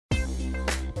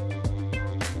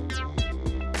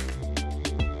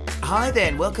Hi there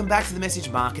and welcome back to the Message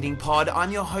Marketing Pod.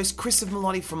 I'm your host Chris of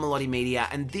Melotti from Melotti Media,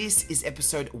 and this is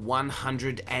episode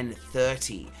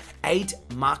 130, 8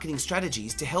 marketing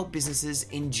strategies to help businesses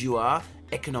endure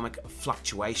economic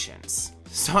fluctuations.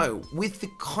 So, with the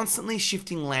constantly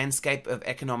shifting landscape of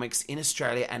economics in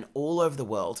Australia and all over the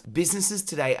world, businesses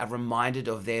today are reminded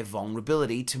of their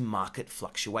vulnerability to market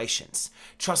fluctuations.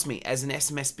 Trust me, as an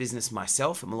SMS business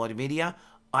myself at Melotti Media,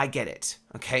 I get it,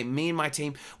 okay? Me and my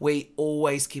team, we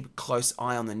always keep a close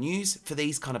eye on the news for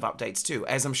these kind of updates too,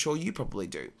 as I'm sure you probably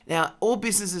do. Now, all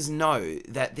businesses know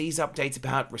that these updates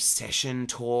about recession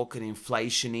talk and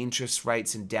inflation, interest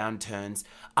rates and downturns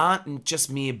aren't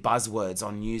just mere buzzwords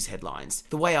on news headlines.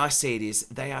 The way I see it is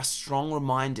they are strong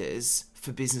reminders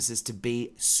for businesses to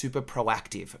be super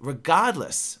proactive,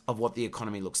 regardless of what the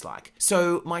economy looks like.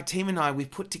 So my team and I, we've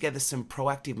put together some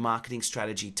proactive marketing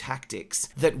strategy tactics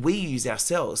that we use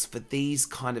ourselves for these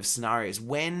kind of scenarios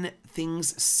when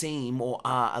things seem or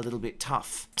are a little bit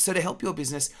tough. So to help your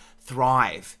business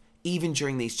thrive, even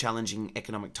during these challenging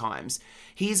economic times,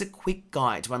 here's a quick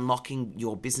guide to unlocking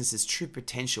your business's true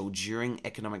potential during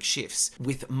economic shifts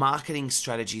with marketing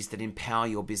strategies that empower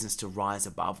your business to rise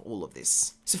above all of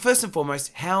this. So first and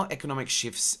foremost, how economic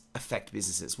shifts affect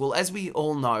businesses. Well, as we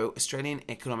all know, Australian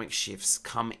economic shifts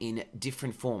come in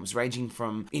different forms, ranging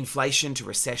from inflation to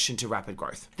recession to rapid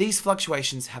growth. These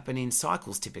fluctuations happen in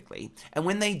cycles typically, and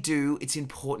when they do, it's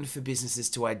important for businesses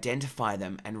to identify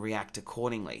them and react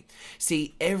accordingly.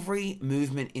 See, every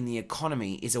movement in the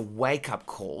economy is a wake-up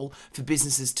call for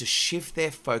businesses to shift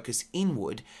their focus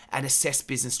inward and assess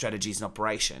business strategies and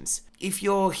operations. If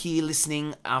you're here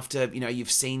listening after,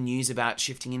 you've seen news about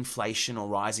shifting inflation or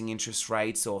rising interest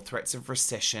rates or threats of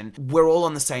recession, we're all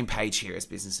on the same page here as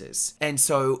businesses. And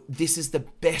so this is the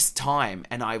best time,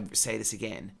 and I say this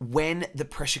again, when the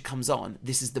pressure comes on,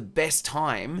 this is the best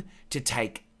time to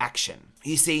take action.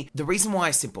 You see, the reason why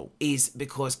it's simple is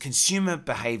because consumer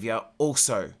behavior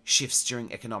also shifts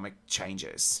during economic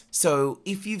changes. So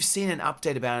if you've seen an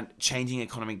update about changing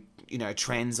economic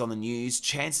trends on the news,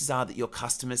 chances are that your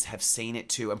customers have seen it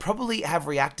too and probably have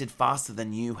reacted faster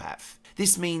than you have.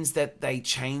 This means that they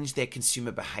change their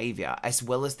consumer behavior as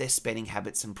well as their spending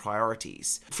habits and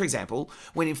priorities. For example,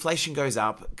 when inflation goes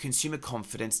up, consumer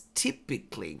confidence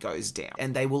typically goes down,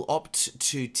 and they will opt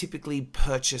to typically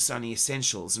purchase only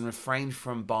essentials and refrain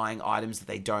from buying items that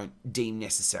they don't deem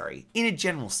necessary, in a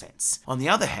general sense. On the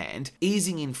other hand,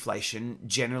 easing inflation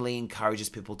generally encourages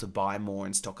people to buy more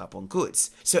and stock up on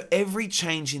goods. So every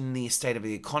change in the state of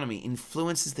the economy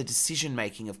influences the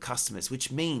decision-making of customers, which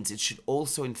means it should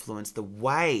also influence the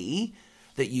way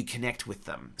that you connect with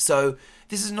them. So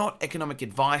this is not economic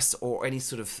advice or any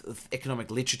sort of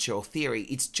economic literature or theory.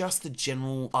 It's just the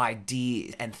general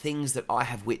ideas and things that I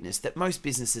have witnessed that most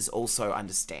businesses also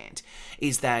understand,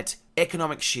 is that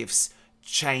economic shifts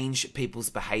change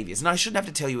people's behaviors. And I shouldn't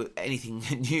have to tell you anything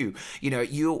new.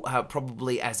 You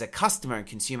probably as a customer and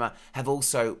consumer have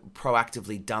also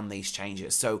proactively done these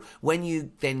changes. So when you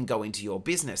then go into your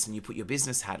business and you put your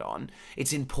business hat on,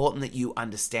 it's important that you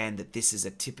understand that this is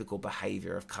a typical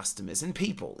behavior of customers and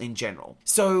people in general.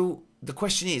 So the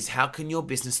question is, how can your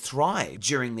business thrive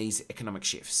during these economic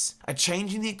shifts? A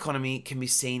change in the economy can be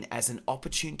seen as an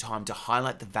opportune time to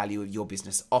highlight the value of your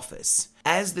business offers.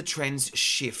 As the trends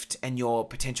shift and your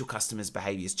potential customers'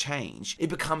 behaviors change, it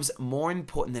becomes more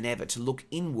important than ever to look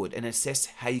inward and assess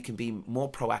how you can be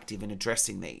more proactive in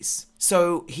addressing these.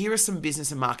 So here are some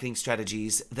business and marketing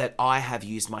strategies that I have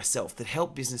used myself that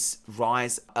help business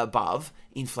rise above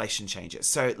inflation changes.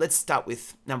 So let's start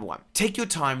with number 1. Take your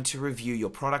time to review your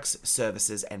products,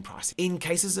 services, and pricing. In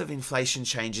cases of inflation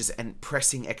changes and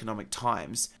pressing economic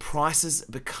times, prices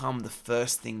become the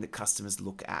first thing that customers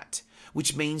look at,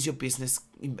 which means your business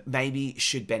maybe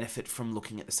should benefit from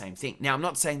looking at the same thing. Now, I'm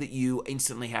not saying that you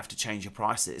instantly have to change your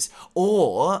prices,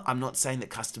 or I'm not saying that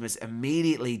customers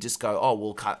immediately just go, oh,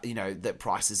 well, that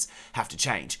prices have to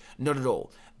change. Not at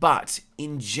all. But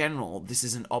in general, this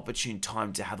is an opportune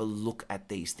time to have a look at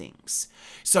these things.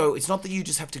 So it's not that you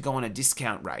just have to go on a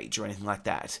discount rage or anything like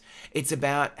that. It's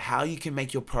about how you can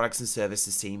make your products and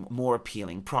services seem more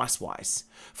appealing price-wise.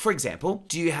 For example,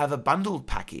 do you have a bundled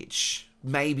package?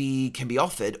 Maybe can be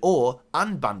offered, or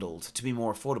unbundled to be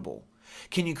more affordable?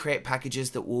 Can you create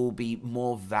packages that will be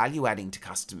more value adding to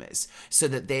customers so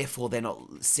that therefore they're not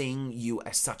seeing you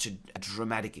as such a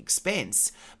dramatic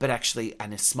expense, but actually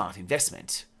a smart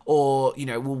investment? Or,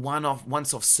 will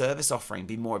once-off service offering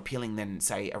be more appealing than,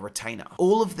 say, a retainer?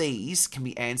 All of these can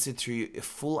be answered through a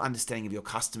full understanding of your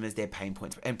customers, their pain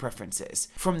points and preferences.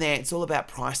 From there, it's all about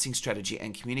pricing strategy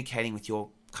and communicating with your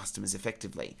customers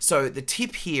effectively. So the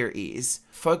tip here is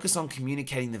focus on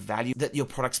communicating the value that your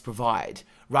products provide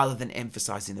rather than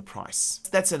emphasizing the price.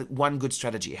 That's one good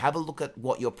strategy. Have a look at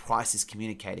what your price is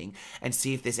communicating and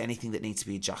see if there's anything that needs to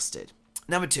be adjusted.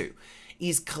 Number 2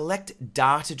 is collect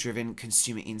data-driven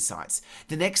consumer insights.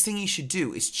 The next thing you should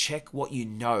do is check what you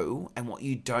know and what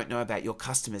you don't know about your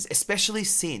customers, especially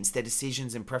since their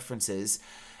decisions and preferences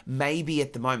may be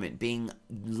at the moment being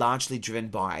largely driven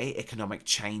by economic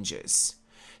changes.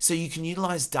 So you can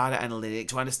utilize data analytics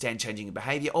to understand changing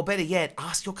behavior, or better yet,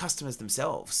 ask your customers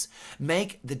themselves.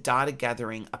 Make the data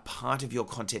gathering a part of your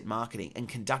content marketing and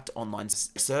conduct online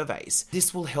surveys.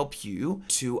 This will help you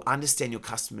to understand your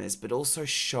customers, but also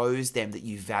shows them that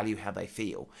you value how they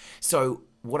feel. So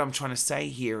what I'm trying to say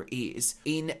here is,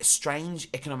 in strange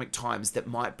economic times that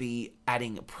might be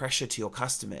adding pressure to your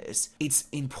customers, it's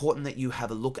important that you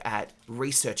have a look at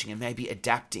researching and maybe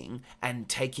adapting and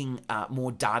taking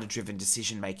more data-driven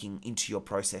decision-making into your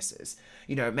processes.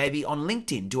 Maybe on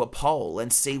LinkedIn, do a poll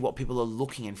and see what people are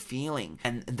looking and feeling.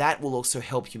 And that will also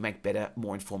help you make better,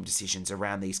 more informed decisions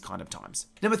around these kind of times.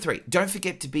 Number 3, don't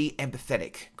forget to be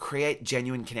empathetic. Create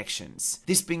genuine connections.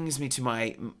 This brings me to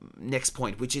my next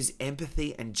point, which is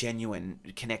empathy and genuine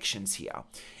connections here.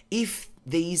 If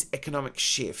these economic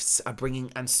shifts are bringing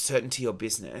uncertainty to your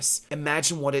business,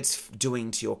 imagine what it's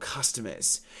doing to your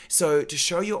customers. So to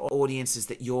show your audiences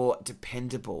that you're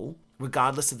dependable,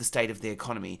 regardless of the state of the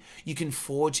economy, you can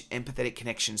forge empathetic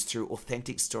connections through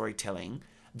authentic storytelling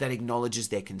that acknowledges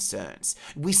their concerns.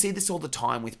 We see this all the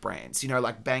time with brands,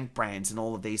 like bank brands and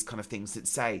all of these kind of things that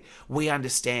say, we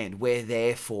understand, we're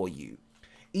there for you.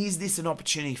 Is this an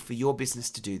opportunity for your business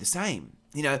to do the same?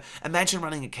 Imagine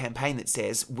running a campaign that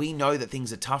says, we know that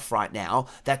things are tough right now,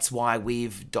 that's why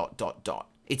we've ...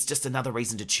 It's just another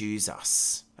reason to choose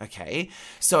us, okay?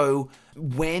 So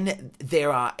when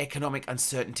there are economic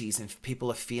uncertainties and people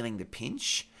are feeling the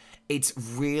pinch, it's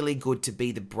really good to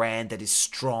be the brand that is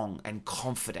strong and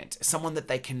confident, someone that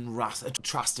they can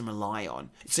trust and rely on.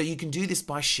 So you can do this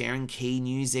by sharing key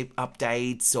news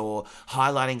updates or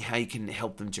highlighting how you can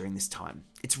help them during this time.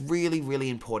 It's really, really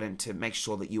important to make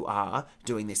sure that you are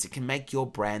doing this. It can make your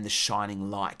brand the shining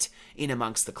light in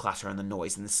amongst the clutter and the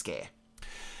noise and the scare.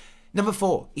 Number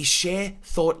 4 is share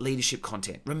thought leadership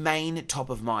content. Remain top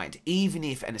of mind, even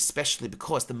if and especially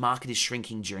because the market is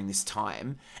shrinking during this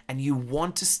time and you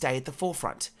want to stay at the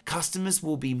forefront. Customers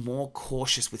will be more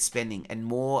cautious with spending and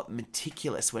more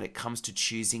meticulous when it comes to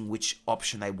choosing which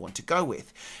option they want to go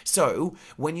with. So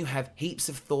when you have heaps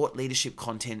of thought leadership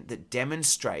content that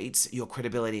demonstrates your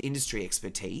credibility, industry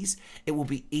expertise, it will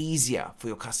be easier for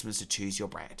your customers to choose your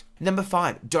brand. Number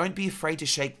 5, don't be afraid to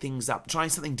shake things up, trying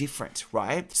something different,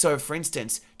 right? So for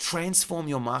instance, transform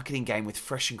your marketing game with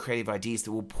fresh and creative ideas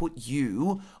that will put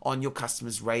you on your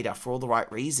customers' radar for all the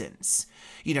right reasons.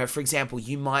 For example,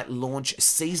 you might launch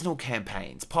seasonal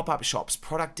campaigns, pop-up shops,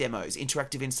 product demos,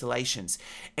 interactive installations,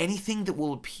 anything that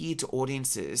will appeal to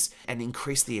audiences and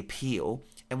increase the appeal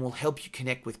and will help you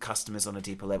connect with customers on a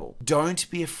deeper level. Don't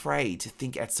be afraid to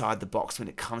think outside the box when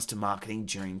it comes to marketing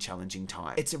during challenging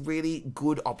times. It's a really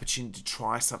good opportunity to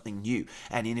try something new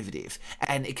and innovative,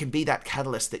 and it can be that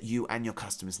catalyst that you and your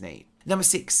customers need. Number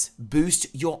 6,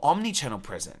 boost your omni-channel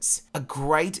presence. A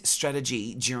great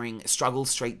strategy during struggle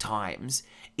street times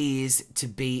is to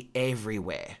be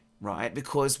everywhere. Right?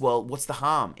 Because, what's the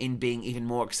harm in being even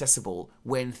more accessible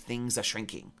when things are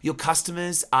shrinking? Your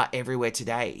customers are everywhere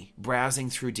today,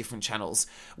 browsing through different channels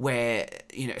where,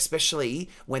 especially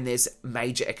when there's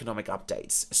major economic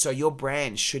updates. So your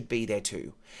brand should be there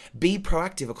too. Be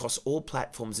proactive across all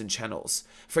platforms and channels.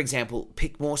 For example,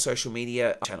 pick more social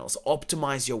media channels,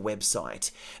 optimize your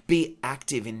website, be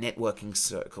active in networking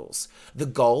circles. The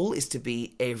goal is to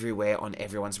be everywhere on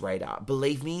everyone's radar.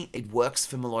 Believe me, it works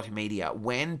for Melotti Media.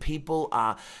 When people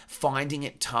are finding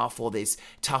it tough or there's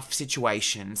tough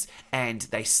situations and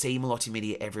they see Melotti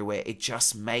Media everywhere, it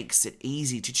just makes it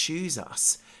easy to choose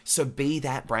us. So be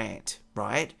that brand,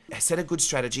 right? Set a good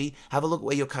strategy, have a look at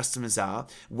where your customers are,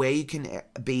 where you can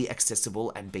be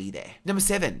accessible and be there. Number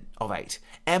 7 of 8,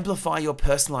 amplify your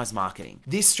personalized marketing.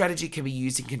 This strategy can be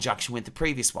used in conjunction with the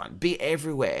previous one. Be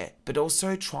everywhere, but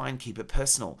also try and keep it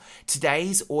personal.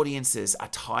 Today's audiences are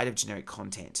tired of generic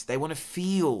content. They want to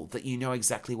feel that you know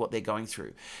exactly what they're going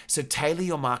through. So tailor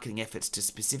your marketing efforts to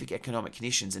specific economic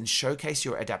conditions and showcase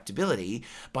your adaptability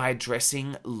by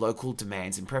addressing local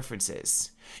demands and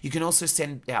preferences. You can also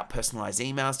send out personalized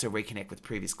emails to reconnect with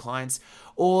previous clients,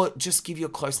 or just give your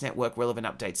close network relevant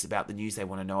updates about the news they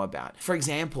want to know about. For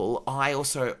example, I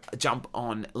also jump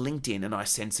on LinkedIn and I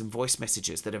send some voice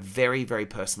messages that are very, very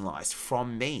personalized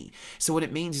from me. So what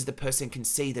it means is the person can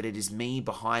see that it is me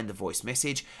behind the voice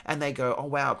message, and they go, oh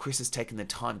wow, Chris has taken the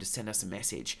time to send us a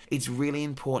message. It's really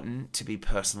important to be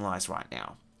personalized right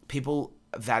now. People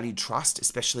value trust,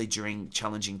 especially during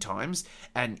challenging times,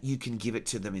 and you can give it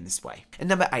to them in this way. And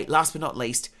number 8, last but not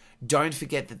least, don't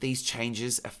forget that these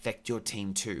changes affect your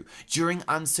team too. During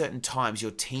uncertain times,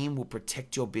 your team will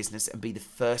protect your business and be the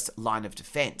first line of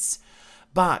defense.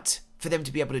 But for them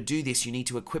to be able to do this, you need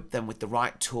to equip them with the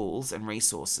right tools and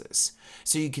resources.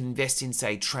 So you can invest in,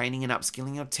 say, training and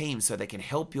upskilling your team so they can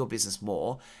help your business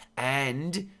more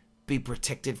and be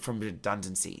protected from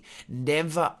redundancy.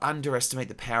 Never underestimate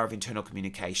the power of internal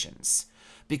communications,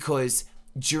 because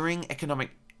during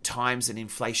economic times and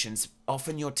inflations,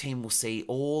 often your team will see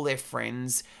all their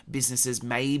friends' businesses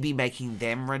maybe making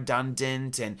them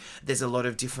redundant, and there's a lot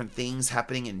of different things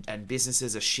happening and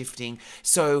businesses are shifting.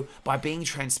 So by being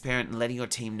transparent and letting your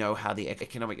team know how the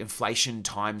economic inflation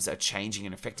times are changing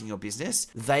and affecting your business,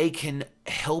 they can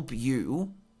help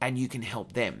you and you can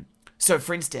help them. So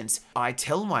for instance, I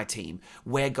tell my team,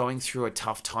 we're going through a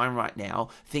tough time right now,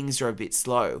 things are a bit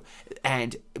slow.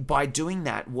 And by doing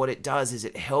that, what it does is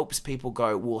it helps people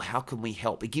go, well, how can we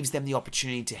help? It gives them the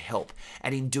opportunity to help.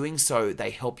 And in doing so, they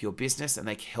help your business and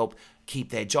they help keep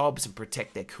their jobs and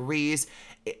protect their careers.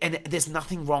 And there's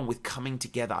nothing wrong with coming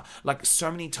together. Like so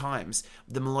many times,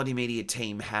 the Melody Media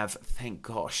team have, thank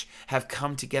gosh, have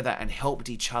come together and helped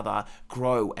each other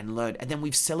grow and learn. And then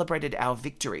we've celebrated our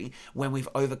victory when we've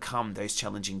overcome those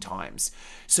challenging times.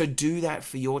 So do that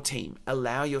for your team.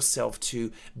 Allow yourself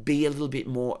to be a little bit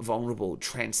more vulnerable,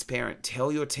 transparent.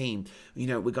 Tell your team,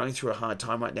 we're going through a hard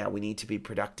time right now. We need to be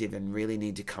productive and really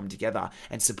need to come together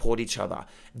and support each other.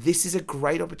 This is a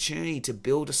great opportunity to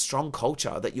build a strong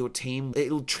culture that your team,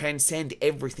 it'll transcend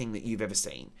everything that you've ever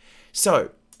seen.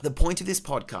 So the point of this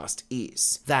podcast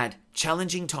is that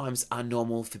challenging times are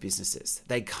normal for businesses.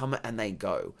 They come and they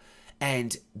go.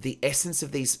 And the essence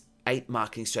of these 8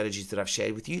 marketing strategies that I've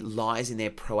shared with you lies in their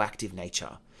proactive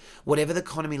nature. Whatever the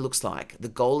economy looks like, the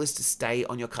goal is to stay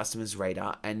on your customers'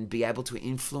 radar and be able to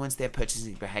influence their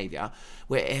purchasing behavior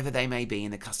wherever they may be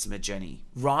in the customer journey.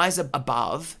 Rise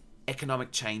above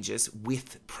economic changes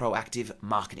with proactive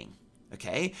marketing.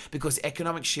 Okay? Because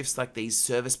economic shifts like these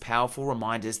serve as powerful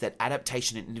reminders that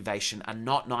adaptation and innovation are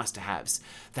not nice to haves.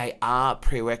 They are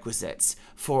prerequisites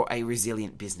for a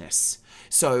resilient business.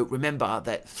 So remember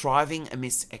that thriving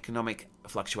amidst economic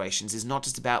fluctuations is not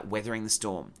just about weathering the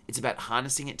storm. It's about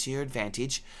harnessing it to your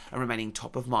advantage and remaining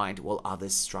top of mind while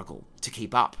others struggle to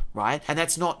keep up, right? And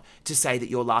that's not to say that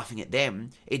you're laughing at them.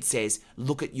 It says,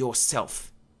 look at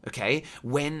yourself, okay?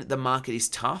 When the market is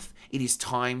tough, it is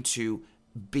time to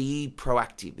be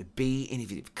proactive, be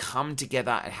innovative, come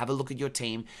together and have a look at your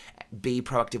team, be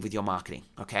proactive with your marketing,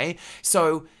 okay?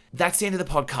 So that's the end of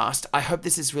the podcast. I hope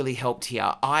this has really helped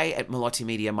here. At Melody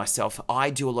Media myself, I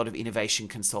do a lot of innovation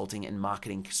consulting and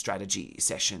marketing strategy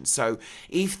sessions. So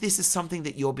if this is something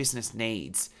that your business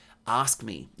needs, ask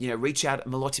me. Reach out at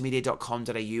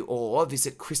melodymedia.com.au or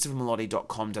visit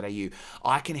christophermelody.com.au.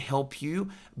 I can help you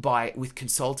with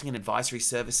consulting and advisory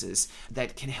services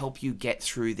that can help you get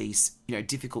through these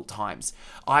difficult times.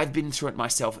 I've been through it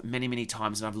myself many, many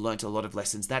times and I've learned a lot of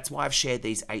lessons. That's why I've shared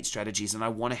these 8 strategies and I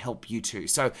want to help you too.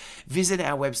 So visit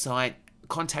our website,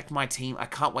 contact my team. I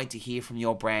can't wait to hear from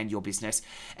your brand, your business,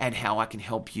 and how I can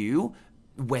help you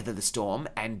weather the storm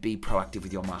and be proactive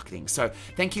with your marketing. So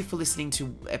thank you for listening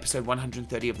to episode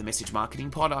 130 of the Message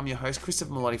Marketing Pod. I'm your host,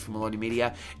 Christopher Melody from Melody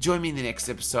Media. Join me in the next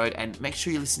episode and make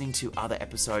sure you're listening to other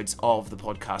episodes of the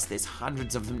podcast. There's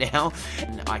hundreds of them now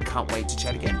and I can't wait to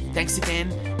chat again. Thanks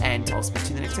again and I'll speak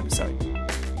to you in the next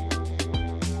episode.